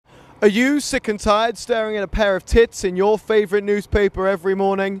Are you sick and tired staring at a pair of tits in your favourite newspaper every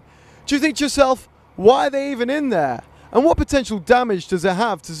morning? Do you think to yourself, why are they even in there? And what potential damage does it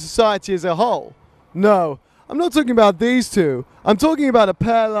have to society as a whole? No, I'm not talking about these two. I'm talking about a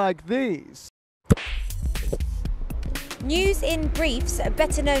pair like these. News in briefs,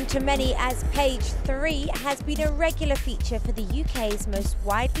 better known to many as Page 3, has been a regular feature for the UK's most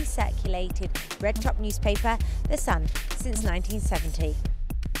widely circulated red-top newspaper, The Sun, since 1970.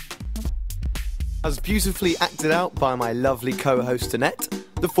 As beautifully acted out by my lovely co-host Annette,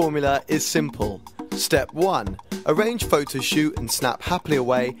 the formula is simple. Step 1. Arrange photo shoot and snap happily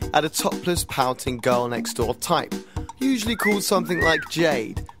away at a topless pouting girl next door type, usually called something like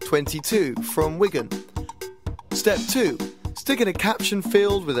Jade, 22, from Wigan. Step 2. Stick in a caption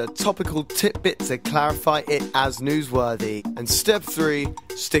field with a topical tidbit to clarify it as newsworthy. And step 3.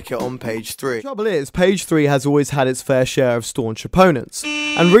 Stick it on Page 3. The trouble is, Page 3 has always had its fair share of staunch opponents.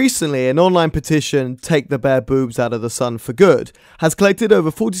 And recently, an online petition, Take the Bare Boobs Out of the Sun for Good, has collected over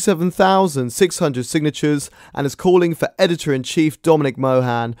 47,600 signatures and is calling for Editor-in-Chief Dominic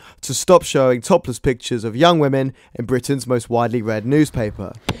Mohan to stop showing topless pictures of young women in Britain's most widely read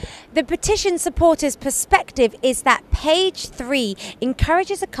newspaper. The petition supporters' perspective is that Page 3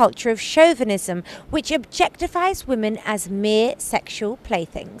 encourages a culture of chauvinism which objectifies women as mere sexual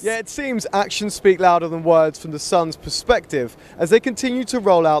playthings. Yeah, it seems actions speak louder than words from the Sun's perspective as they continue to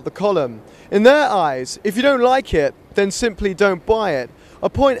roll out the column. In their eyes, if you don't like it, then simply don't buy it. A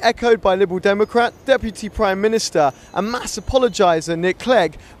point echoed by Liberal Democrat, Deputy Prime Minister and mass apologiser Nick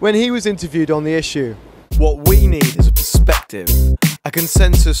Clegg when he was interviewed on the issue. What we need is a perspective, a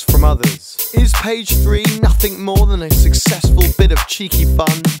consensus from others. Is Page 3 nothing more than a successful bit of cheeky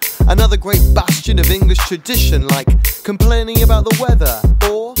fun? Another great bastion of English tradition like complaining about the weather?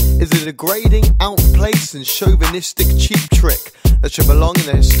 Or is it a degrading, outplaced and chauvinistic cheap trick that should belong in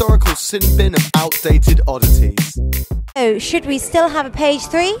the historical sin bin of outdated oddities? So, should we still have a Page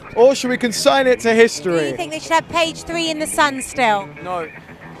 3? Or should we consign it to history? Do you think they should have Page 3 in the Sun still? No,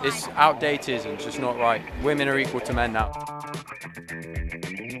 it's outdated and just not right. Women are equal to men now.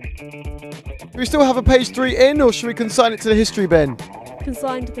 Do we still have a Page 3 in, or should we consign it to the history bin?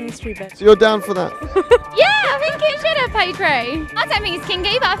 Consigned to the history bin. So you're down for that? Yeah, I think it should have Page 3. I don't think it's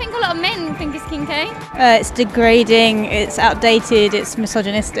kinky, but I think a lot of men think it's kinky. It's degrading, it's outdated, it's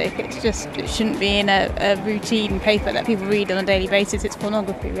misogynistic. It shouldn't be in a routine paper that people read on a daily basis. It's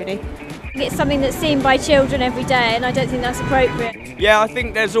pornography, really. It's something that's seen by children every day, and I don't think that's appropriate. Yeah, I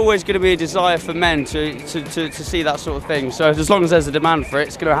think there's always going to be a desire for men to see that sort of thing. So as long as there's a demand for it,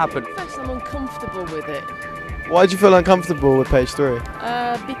 it's going to happen. I'm uncomfortable with it. Why do you feel uncomfortable with Page 3?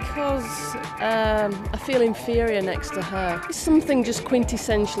 Because I feel inferior next to her. There's something just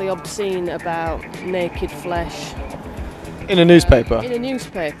quintessentially obscene about naked flesh. In a newspaper? In a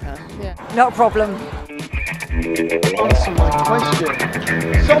newspaper, yeah. Not a problem. Answer my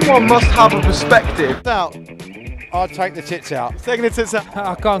question. Someone must have a perspective. Out. I'll take the tits out. Taking the tits out.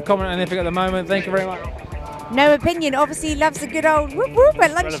 I can't comment on anything at the moment. Thank you very much. No opinion. Obviously, loves a good old whoop whoop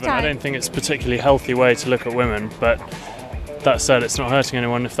at lunchtime. I don't think it's a particularly healthy way to look at women, but that said, it's not hurting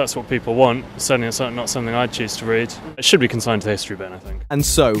anyone if that's what people want. Certainly it's not something I'd choose to read. It should be consigned to the history bin, I think. And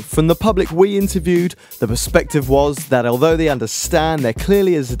so, from the public we interviewed, the perspective was that although they understand there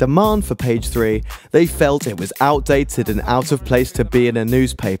clearly is a demand for Page 3, they felt it was outdated and out of place to be in a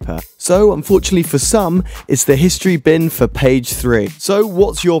newspaper. So, unfortunately for some, it's the history bin for Page 3. So,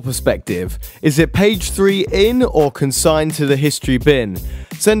 what's your perspective? Is it Page 3 in or consigned to the history bin?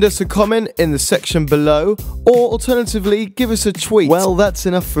 Send us a comment in the section below, or alternatively, give us a tweet. Well, that's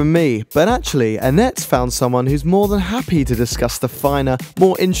enough from me, but actually, Annette's found someone who's more than happy to discuss the finer,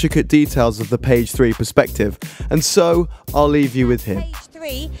 more intricate details of the Page 3 perspective, and so I'll leave you with him. Page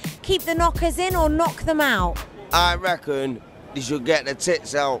 3, keep the knockers in or knock them out? I reckon you should get the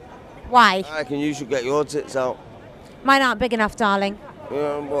tits out. Why? I reckon you should get your tits out. Mine aren't big enough, darling.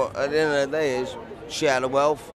 Yeah, but at the end of the day is share the wealth.